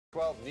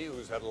12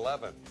 News at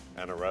 11.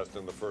 An arrest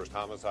in the first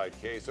homicide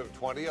case of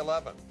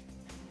 2011.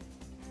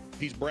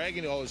 He's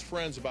bragging to all his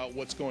friends about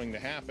what's going to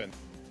happen.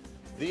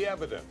 The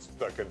evidence,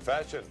 the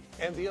confession,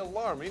 and the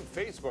alarming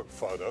Facebook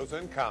photos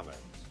and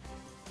comments.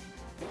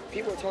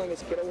 People are telling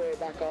us, get away,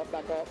 back up,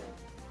 back up.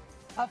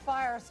 A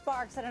fire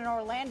sparks at an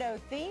Orlando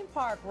theme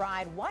park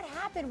ride. What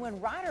happened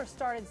when riders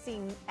started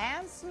seeing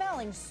and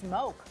smelling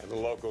smoke? And the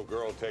local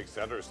girl takes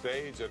center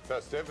stage at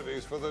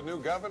festivities for the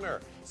new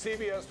governor.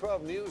 CBS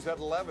 12 News at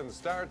 11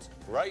 starts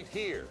right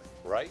here,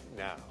 right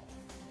now.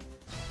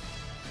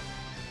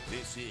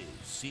 This is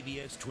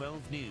CBS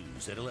 12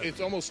 News at 11. It's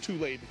almost too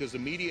late because the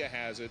media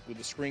has it with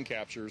the screen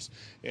captures,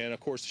 and of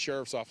course the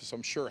sheriff's office,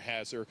 I'm sure,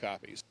 has their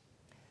copies.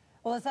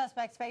 Well, the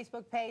suspect's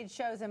Facebook page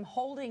shows him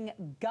holding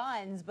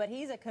guns, but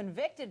he's a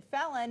convicted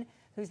felon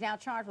who's now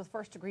charged with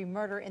first-degree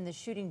murder in the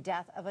shooting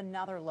death of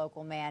another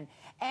local man.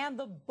 And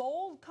the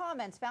bold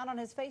comments found on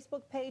his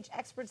Facebook page,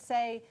 experts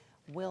say,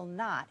 will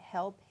not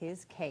help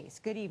his case.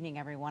 Good evening,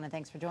 everyone, and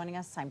thanks for joining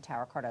us. I'm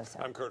Tara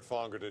Cardoso. I'm Kurt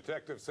Fonger.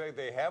 Detectives say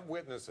they have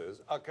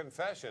witnesses, a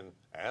confession,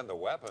 and the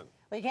weapon.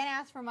 Well, you can't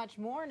ask for much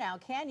more now,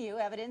 can you?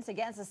 Evidence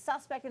against a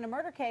suspect in a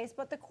murder case,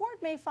 but the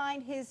court may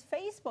find his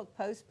Facebook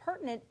post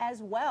pertinent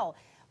as well.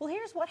 Well,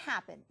 here's what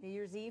happened. New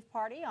Year's Eve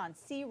party on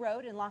C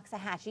Road in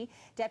Loxahatchee.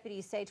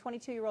 Deputies say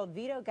 22-year-old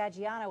Vito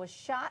Gaggiano was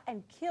shot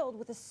and killed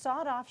with a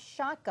sawed-off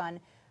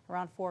shotgun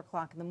around 4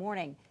 o'clock in the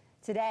morning.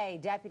 Today,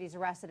 deputies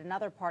arrested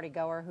another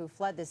partygoer who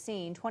fled the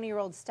scene,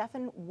 20-year-old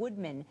Stephen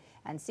Woodman.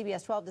 And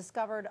CBS 12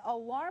 discovered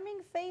alarming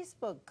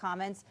Facebook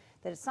comments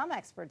that some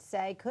experts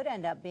say could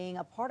end up being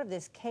a part of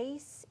this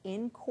case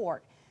in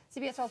court.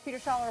 CBS 12's Peter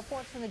Schaller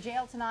reports from the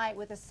jail tonight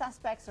with the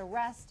suspect's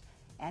arrest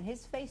and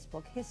his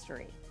Facebook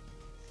history.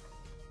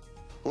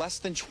 Less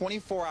than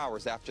 24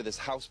 hours after this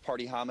house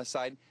party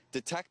homicide,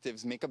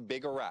 detectives make a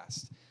big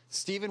arrest.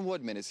 Stephen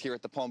Woodman is here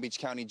at the Palm Beach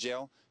County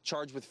Jail,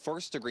 charged with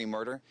first-degree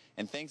murder,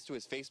 and thanks to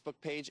his Facebook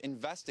page,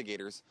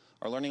 investigators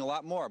are learning a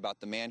lot more about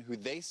the man who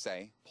they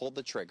say pulled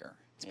the trigger.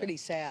 It's pretty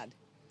sad.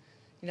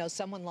 You know,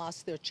 someone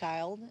lost their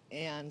child,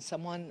 and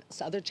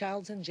someone's other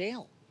child's in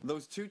jail.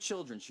 Those two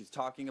children she's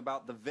talking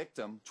about, the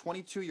victim,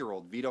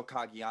 22-year-old Vito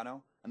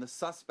Gaggiano, and the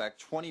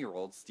suspect,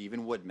 20-year-old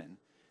Stephen Woodman.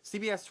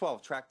 CBS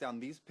 12 tracked down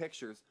these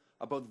pictures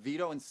of both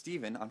Vito and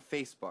Stephen on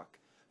Facebook.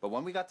 But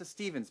when we got to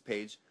Stephen's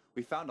page,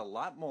 we found a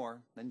lot more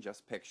than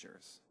just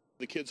pictures.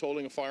 The kid's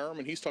holding a firearm,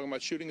 and he's talking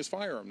about shooting his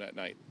firearm that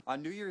night.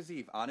 On New Year's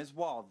Eve, on his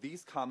wall,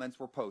 these comments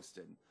were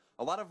posted.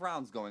 A lot of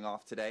rounds going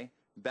off today.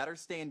 Better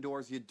stay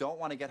indoors. You don't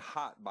want to get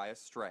hot by a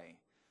stray.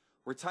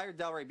 Retired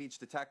Delray Beach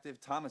detective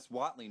Thomas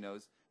Whatley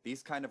knows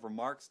these kind of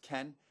remarks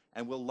can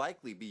and will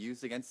likely be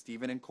used against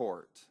Stephen in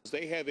court.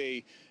 They have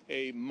a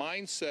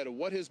mindset of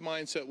what his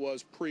mindset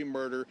was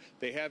pre-murder.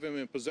 They have him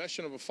in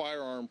possession of a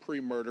firearm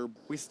pre-murder.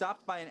 We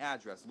stopped by an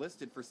address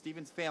listed for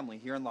Stephen's family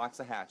here in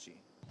Loxahatchee.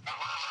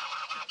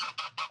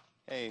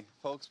 Hey,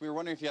 folks, we were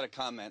wondering if you had a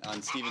comment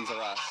on Stephen's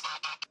arrest.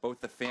 Both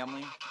the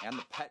family and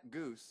the pet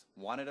goose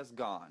wanted us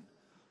gone.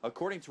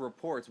 According to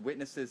reports,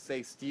 witnesses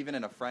say Stephen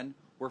and a friend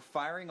were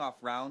firing off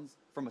rounds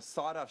from a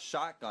sawed-off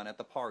shotgun at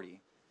the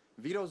party.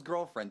 Vito's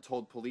girlfriend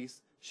told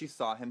police she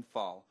saw him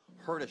fall,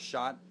 heard a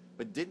shot,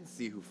 but didn't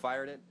see who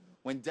fired it.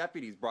 When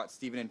deputies brought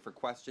Stephen in for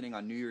questioning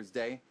on New Year's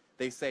Day,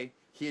 they say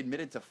he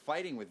admitted to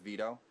fighting with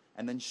Vito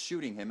and then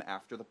shooting him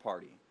after the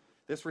party.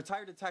 This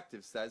retired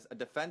detective says a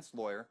defense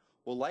lawyer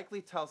will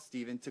likely tell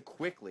Stephen to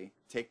quickly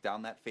take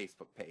down that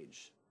Facebook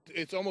page.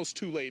 It's almost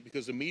too late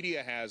because the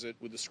media has it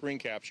with the screen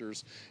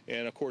captures,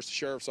 and of course the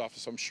sheriff's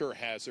office, I'm sure,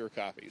 has their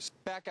copies.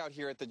 Back out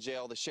here at the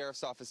jail, the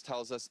sheriff's office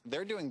tells us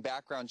they're doing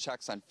background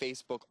checks on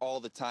Facebook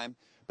all the time,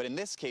 but in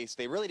this case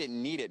they really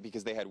didn't need it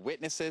because they had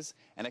witnesses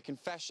and a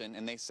confession,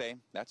 and they say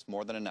that's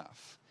more than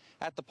enough.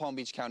 At the Palm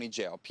Beach County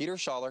Jail, Peter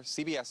Schaller,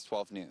 CBS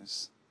 12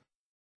 News.